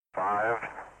5,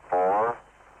 4,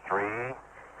 3,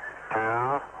 2,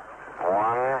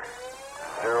 1,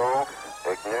 0,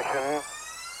 ignition,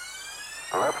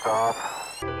 liftoff.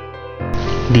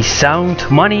 The Sound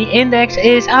Money Index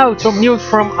is out. Some news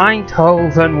from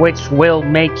Eindhoven which will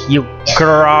make you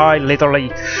cry, literally.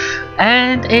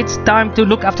 And it's time to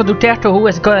look after Duterte, who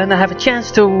is going to have a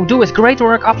chance to do his great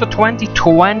work after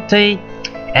 2020.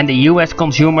 And the US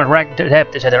consumer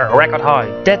debt is at a record high.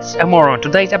 That's and more on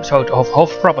today's episode of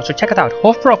HofProfit. So check it out,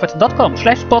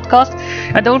 hofprofit.com/podcast.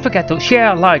 And don't forget to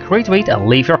share, like, retweet and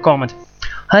leave your comment.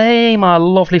 Hey my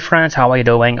lovely friends, how are you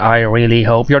doing? I really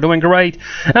hope you're doing great.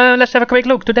 Let's have a quick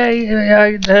look.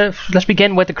 Today, let's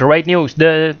begin with the great news.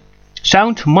 The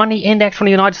Sound Money Index from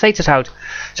the United States is out.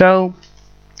 So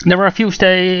there were a few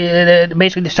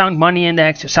basically the Sound Money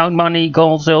Index, sound money,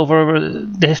 gold, silver,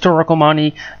 the historical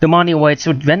money, the money which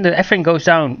when everything goes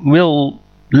down will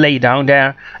lay down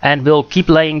there and will keep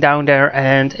laying down there,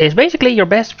 and is basically your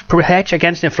best hedge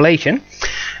against inflation.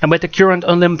 And with the current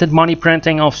unlimited money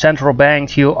printing of central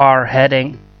banks, you are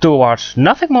heading towards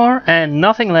nothing more and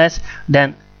nothing less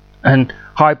than a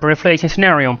hyperinflation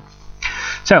scenario.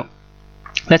 So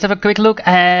let's have a quick look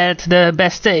at the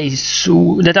best states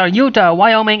that are Utah,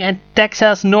 Wyoming and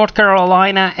Texas, North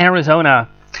Carolina, Arizona.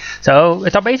 So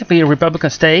it are basically Republican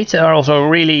states, are also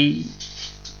really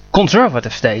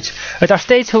conservative states. It are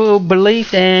states who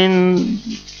believe in,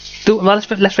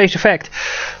 let's face the fact,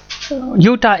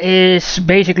 Utah is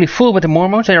basically full with the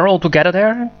Mormons. They are all together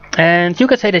there, and you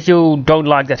can say that you don't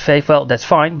like that faith. Well, that's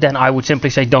fine. Then I would simply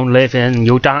say don't live in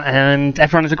Utah and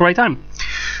everyone has a great time.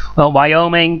 Well,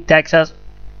 Wyoming, Texas.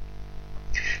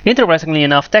 Interestingly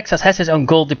enough, Texas has its own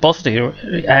gold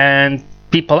depository and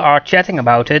people are chatting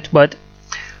about it, but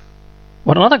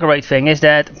another great thing is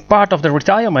that part of the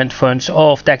retirement funds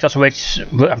of Texas, which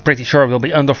I'm pretty sure will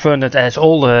be underfunded as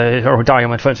all the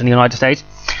retirement funds in the United States,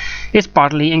 is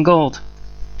partly in gold.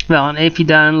 Well, and if you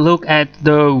then look at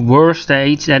the worst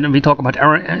states, and we talk about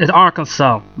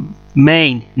Arkansas,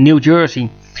 Maine, New Jersey.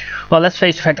 Well, let's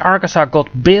face the fact, Arkansas got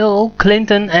Bill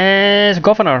Clinton as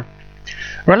governor.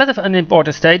 Relative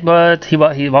unimportant state, but he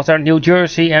was there. New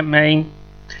Jersey and Maine.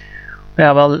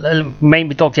 Yeah, well, Maine,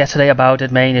 we talked yesterday about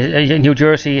it. New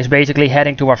Jersey is basically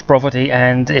heading towards poverty,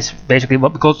 and it's basically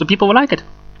because the people will like it.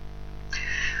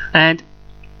 And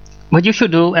what you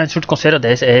should do and should consider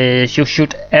this is you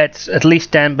should add at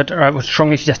least 10, but I would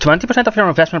strongly suggest 20% of your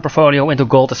investment portfolio into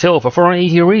gold or silver for an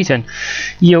easy reason.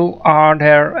 You are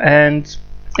there, and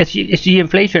it's the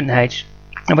inflation hedge.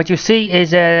 And what you see is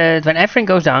that when everything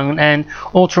goes down, and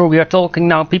also we are talking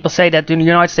now, people say that the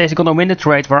United States is going to win the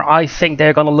trade war. I think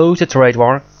they're going to lose the trade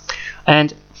war.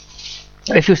 And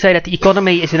if you say that the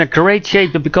economy is in a great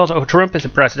shape because Trump is the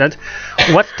president,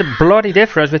 what's the bloody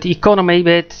difference with the economy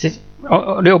with the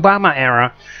Obama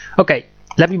era? Okay,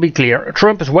 let me be clear.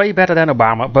 Trump is way better than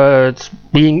Obama, but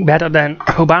being better than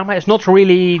Obama is not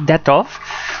really that tough.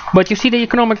 But you see the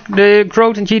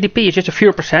growth in GDP is just a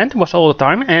few percent, was all the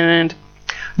time, and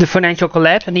the financial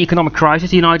collapse and the economic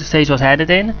crisis the United States was headed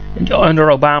in under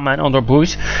Obama and under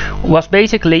Bush was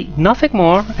basically nothing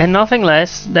more and nothing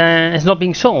less than it's not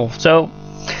being solved. So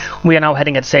we are now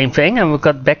heading at the same thing, and we'll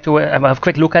get back to have a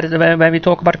quick look at it when we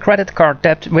talk about credit card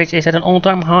debt, which is at an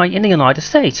all-time high in the United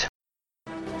States.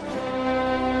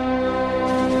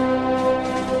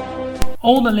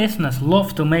 All the listeners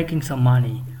love to making some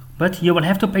money, but you will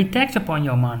have to pay tax upon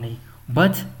your money.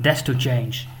 But that's to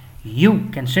change. You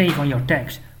can save on your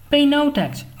tax, pay no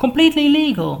tax, completely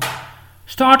legal.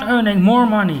 Start earning more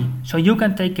money so you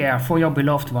can take care for your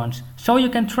beloved ones, so you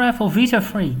can travel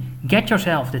visa-free. Get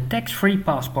yourself the tax-free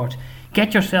passport.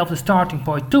 Get yourself the starting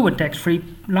point to a tax-free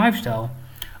lifestyle.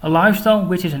 A lifestyle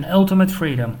which is an ultimate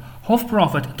freedom.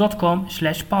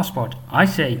 hofprofit.com/passport. I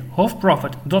say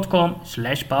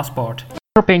hofprofit.com/passport.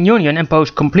 European Union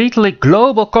imposed completely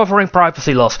global covering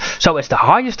privacy laws, so it's the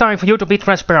highest time for you to be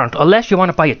transparent, unless you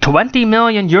want to pay a 20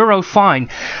 million euro fine.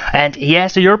 And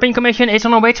yes, the European Commission is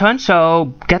on a witch hunt,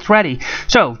 so get ready.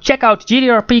 So check out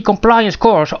GDRP compliance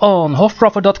course on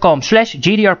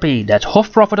hofprofit.com/GDRP. That's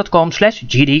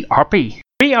hofprofit.com/GDRP.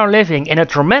 We are living in a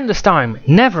tremendous time.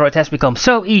 Never it has become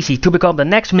so easy to become the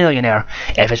next millionaire.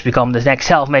 If it's become the next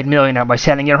self-made millionaire by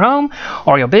selling your home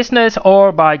or your business,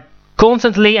 or by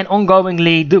constantly and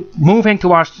ongoingly moving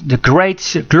towards the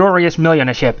great, glorious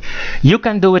millionaireship, you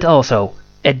can do it also.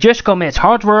 It just commits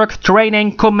hard work,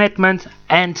 training, commitment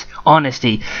and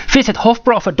honesty. Visit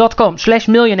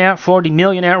hofprofit.com/millionaire for the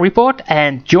Millionaire Report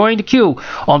and join the queue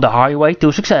on the highway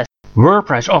to success.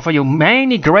 WordPress offers you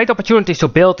many great opportunities to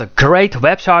build a great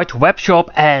website, web shop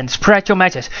and spread your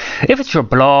message. If it's your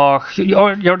blog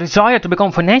or your desire to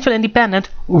become financially independent,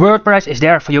 WordPress is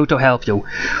there for you to help you.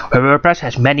 WordPress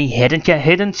has many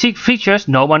hidden features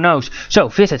no one knows. So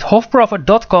visit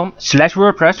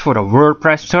hofprofit.com/WordPress for the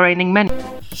WordPress training menu.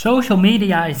 Social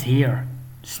media is here.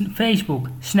 Facebook,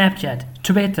 Snapchat,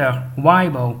 Twitter,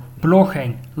 Weibo,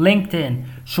 blogging, LinkedIn,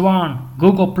 Swan,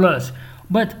 Google+.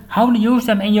 But how to use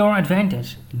them in your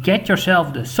advantage? Get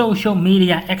yourself the Social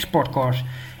Media Export course.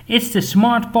 It's the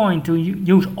smart point to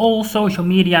use all social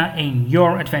media in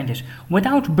your advantage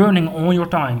without burning all your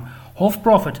time.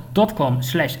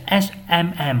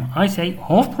 hofprofit.com/SMM. I say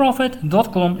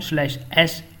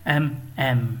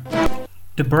hofprofit.com/SMM.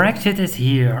 The Brexit is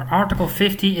here. Article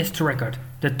 50 is triggered.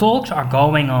 The talks are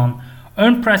going on.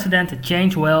 Unprecedented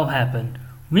change will happen.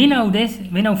 We know this,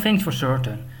 we know things for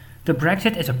certain. The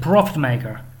Brexit is a profit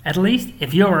maker, at least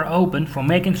if you are open for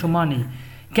making some money.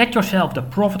 Get yourself the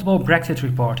Profitable Brexit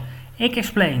Report. It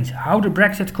explains how the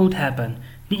Brexit could happen,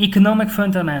 the economic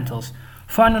fundamentals.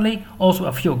 Finally, also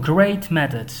a few great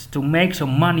methods to make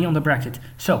some money on the Brexit.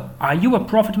 So, are you a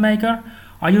profit maker?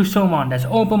 Are you someone that's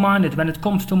open-minded when it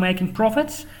comes to making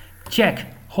profits? Check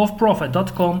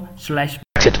hofprofit.com/Brexit.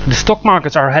 The stock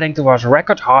markets are heading towards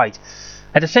record height.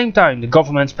 At the same time, the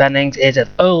government spending is at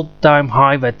all-time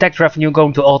high with tax revenue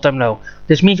going to all-time low.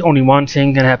 This means only one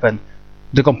thing can happen.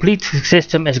 The complete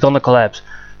system is gonna collapse.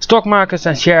 Stock markets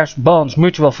and shares, bonds,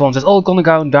 mutual funds, it's all gonna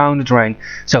go down the drain.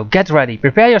 So get ready,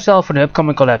 prepare yourself for the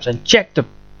upcoming collapse and check the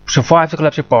Survive the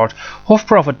Collapse report.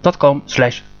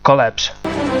 hofprofit.com/collapse.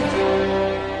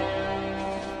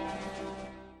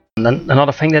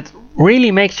 Another thing that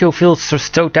really makes you feel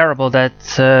so terrible that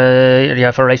you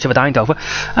have a relationship with Eindhoven.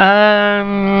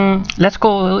 Let's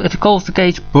call the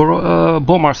case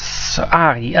Bommers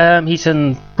Ari. He's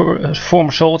a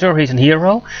former soldier, he's a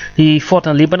hero. He fought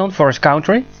in Lebanon for his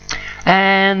country.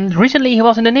 And recently he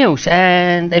was in the news.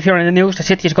 And if you're in the news, the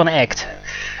city is gonna act.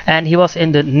 And he was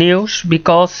in the news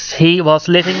because he was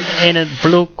living in a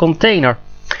blue container.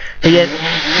 He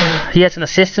has an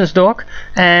assistance dog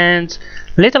and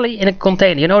literally in a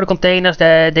container. You know the containers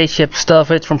that they ship stuff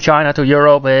with from China to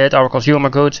Europe with our consumer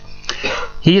goods.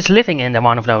 He is living in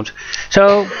one of those.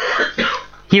 So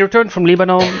he returned from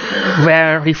Lebanon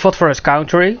where he fought for his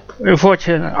country.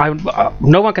 Unfortunately,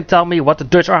 no one can tell me what the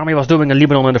Dutch army was doing in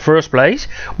Lebanon in the first place.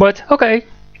 But okay.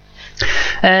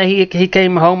 He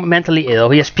came home mentally ill.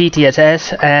 He has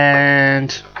PTSS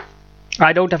and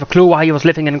I don't have a clue why he was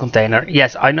living in a container.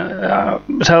 Yes, I know.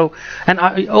 And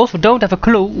I also don't have a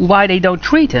clue why they don't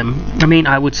treat him. I mean,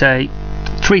 I would say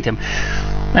treat him.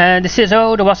 The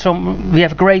CSO, we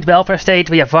have a great welfare state.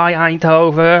 We have VAI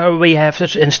Eindhoven. We have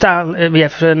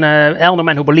an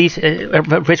elderman who believes,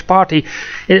 which party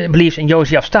believes in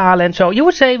Joseph Stalin. So you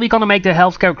would say we're gonna make the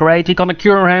healthcare great. We're gonna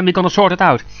cure him. We're gonna sort it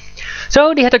out.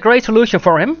 So they had a great solution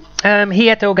for him. He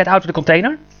had to get out of the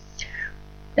container,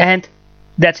 and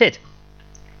that's it.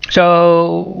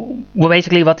 So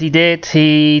basically what he did,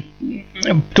 he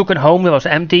took a home that was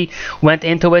empty, went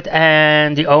into it,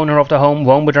 and the owner of the home,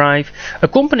 Woonbedrijf, a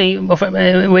company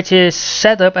which is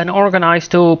set up and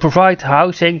organized to provide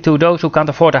housing to those who can't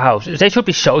afford a house. They should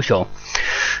be social.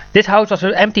 This house was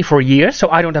empty for years, so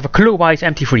I don't have a clue why it's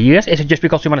empty for years. Is it just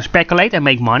because they want to speculate and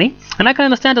make money? And I can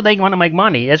understand that they want to make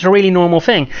money. That's a really normal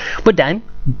thing. But then,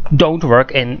 don't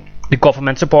work in the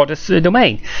government supported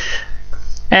domain.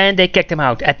 And they kicked him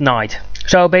out at night.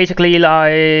 So basically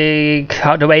like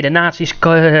how the way the Nazis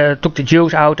took the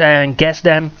Jews out and gassed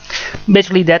them.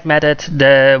 Basically that method,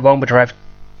 the Woonbedrijf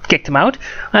kicked him out.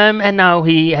 And now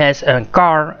he has a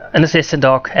car, an assistant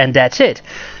dog, and that's it.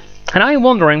 And I'm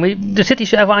wondering, the city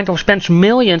of Eindhoven spends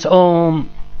millions on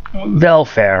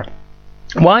welfare.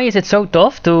 Why is it so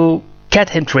tough to get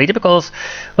him treated? Because,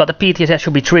 well, the PTSS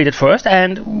should be treated first,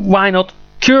 and why not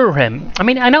cure him? I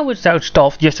mean, I know it's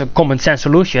tough, just a common sense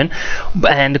solution,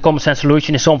 and the common sense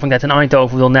solution is something that in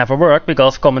Eindhoven will never work,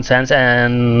 because common sense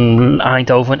and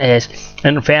Eindhoven is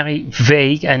a very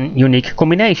vague and unique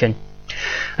combination.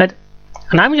 And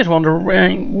I'm just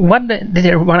wondering, what did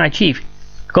they want to achieve?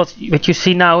 Because what you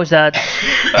see now is that,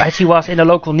 as he was in the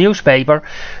local newspaper,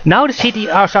 now the city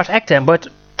starts acting, but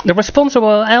the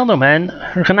responsible alderman,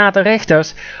 Renate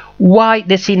Richters, why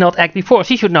did she not act before?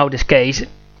 She should know this case.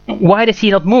 Why did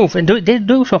he not move and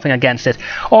do something against it?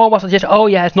 Or was it just, oh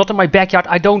yeah, it's not in my backyard,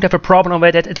 I don't have a problem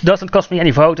with it, it doesn't cost me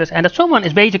any voters, and that someone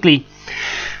is basically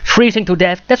freezing to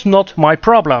death, that's not my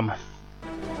problem.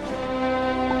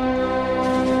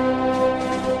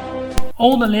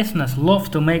 All the listeners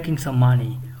love to making some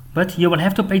money, but you will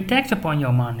have to pay tax upon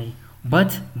your money.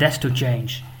 But that's to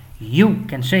change. You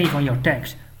can save on your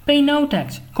tax. Pay no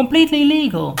tax, completely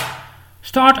legal.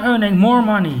 Start earning more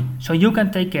money so you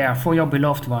can take care for your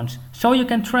beloved ones, so you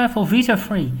can travel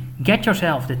visa-free. Get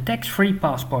yourself the tax-free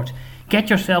passport.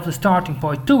 Get yourself the starting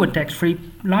point to a tax-free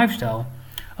lifestyle.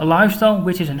 A lifestyle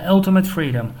which is an ultimate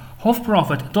freedom.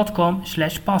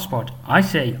 hofprofit.com/passport. I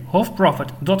say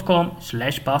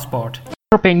hofprofit.com/passport.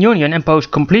 European Union imposed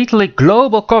completely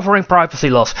global covering privacy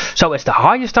laws, so it's the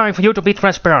highest time for you to be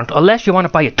transparent, unless you want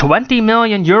to pay a 20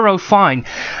 million euro fine.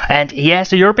 And yes,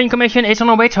 the European Commission is on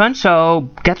a witch hunt, so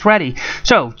get ready.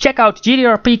 So check out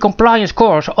GDRP compliance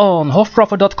course on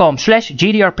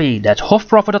hofprofit.com/GDRP. That's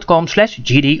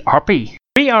hofprofit.com/GDRP.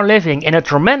 We are living in a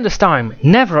tremendous time.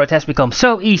 Never it has become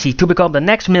so easy to become the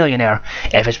next millionaire.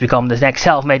 If it's become the next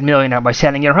self-made millionaire by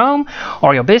selling your home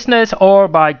or your business, or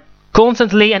by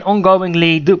constantly and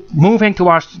ongoingly moving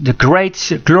towards the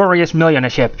great glorious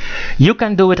millionaireship, you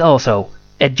can do it also.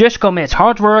 It just commits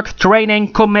hard work,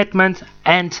 training, commitment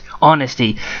and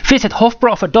honesty. Visit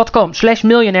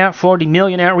hofprofit.com/millionaire for the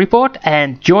Millionaire Report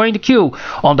and join the queue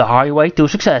on the highway to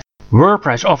success.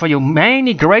 WordPress offers you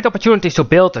many great opportunities to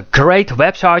build a great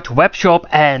website, web shop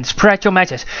and spread your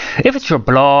message. If it's your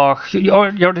blog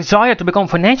or your desire to become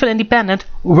financially independent,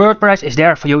 WordPress is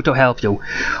there for you to help you.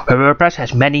 WordPress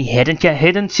has many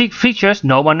hidden features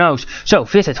no one knows. So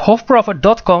visit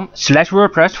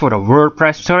hofprofit.com/WordPress for the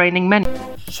WordPress training menu.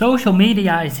 Social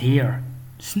media is here.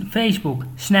 Facebook,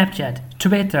 Snapchat,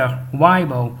 Twitter,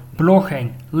 Weibo,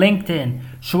 blogging, LinkedIn,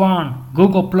 Swan,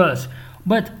 Google+.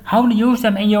 But how to use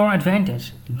them in your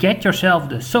advantage? Get yourself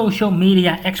the Social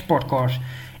Media Export course.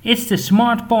 It's the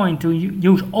smart point to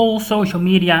use all social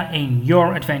media in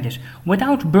your advantage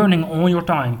without burning all your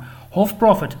time.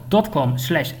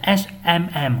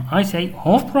 hofprofit.com/SMM. I say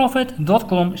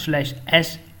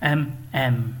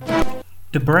hofprofit.com/SMM.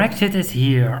 The Brexit is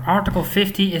here. Article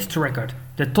 50 is triggered.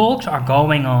 The talks are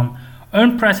going on.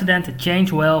 Unprecedented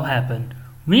change will happen.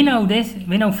 We know this,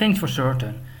 we know things for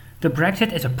certain. The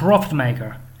Brexit is a profit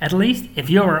maker, at least if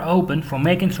you are open for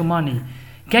making some money.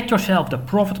 Get yourself the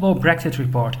Profitable Brexit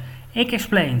Report. It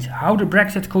explains how the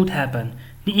Brexit could happen,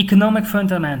 the economic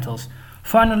fundamentals.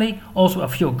 Finally, also a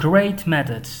few great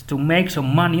methods to make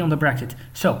some money on the Brexit.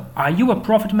 So, are you a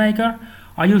profit maker?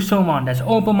 Are you someone that's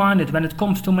open-minded when it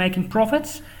comes to making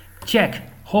profits? Check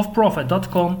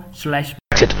hofprofit.com/Brexit.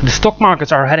 The stock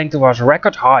markets are heading towards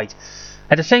record height.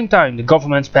 At the same time, the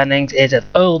government spending is at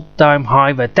all-time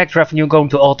high with tax revenue going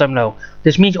to all-time low.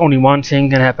 This means only one thing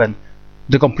can happen.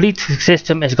 The complete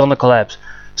system is gonna collapse.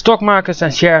 Stock markets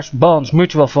and shares, bonds,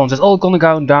 mutual funds, it's all gonna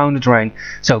go down the drain.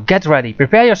 So get ready,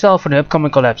 prepare yourself for the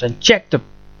upcoming collapse and check the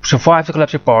Survive the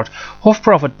Collapse report.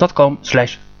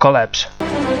 hofprofit.com/collapse.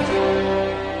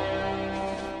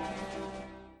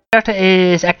 Duterte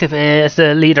is active as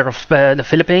the leader of the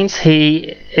Philippines.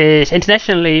 He is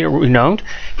internationally renowned.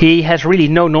 He has really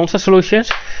no nonsense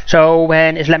solutions. So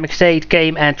when Islamic State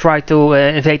came and tried to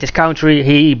invade his country,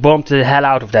 he bombed the hell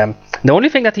out of them. The only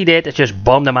thing that he did is just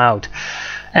bomb them out.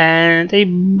 And he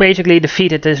basically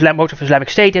defeated most of Islamic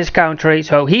State in his country.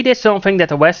 So he did something that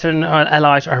the Western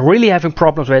allies are really having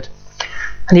problems with.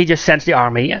 And he just sends the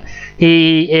army.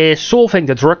 He is solving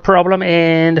the drug problem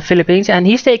in the Philippines and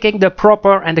he's taking the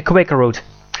proper and the quicker route.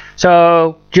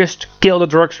 So just kill the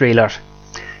drug dealers.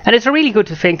 And it's a really good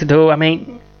thing to do. I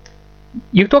mean,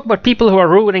 you talk about people who are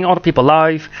ruining other people's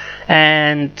life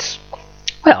and,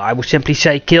 well, I would simply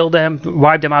say kill them,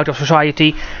 wipe them out of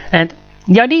society. And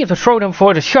the idea to throw them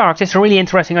for the sharks is a really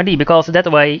interesting idea because that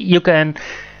way you can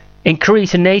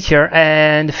increase the nature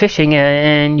and the fishing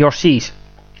in your seas.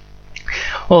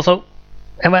 Also,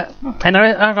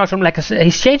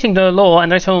 he's changing the law and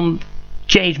there's some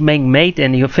change being made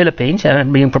in the Philippines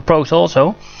and being proposed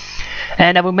also.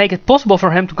 And that will make it possible for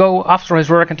him to go after his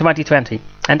work in 2020.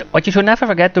 And what you should never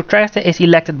forget, Duterte is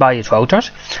elected by his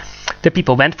voters. The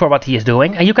people went for what he is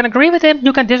doing. And you can agree with him,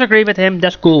 you can disagree with him,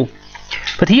 that's cool.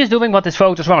 But he is doing what his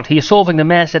voters want. He is solving the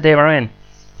mess that they were in.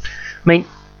 I mean,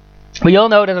 we all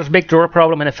know that there's a big drug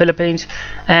problem in the Philippines.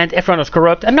 And everyone is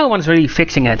corrupt and no one's really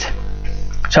fixing it.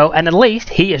 So, and at least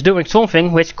he is doing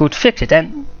something which could fix it,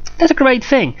 and that's a great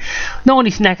thing. The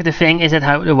only negative thing is that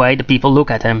the way the people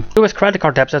look at him. US credit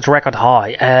card debt is record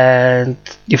high, and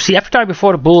you see every time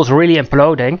before the bull is really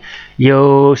imploding,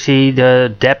 you see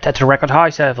the debt at the record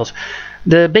high levels.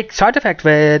 The big side effect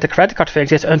with the credit card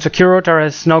things is unsecured, there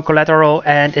is no collateral,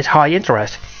 and it's high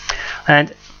interest.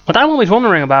 And what I'm always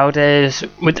wondering about is,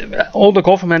 with all the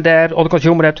government debt, all the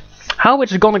consumer debt, how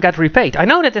is it going to get repaid? I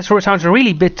know that this sounds a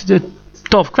really bit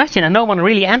tough question and no one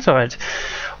really answered it,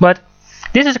 but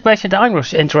this is a question that I'm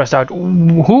interested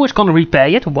in. Who is going to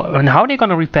repay it and how are they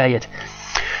going to repay it?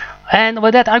 And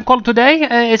with that, I'm calling today.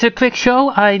 It's a quick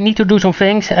show. I need to do some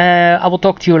things. I will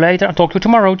talk to you later. I'll talk to you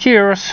tomorrow. Cheers.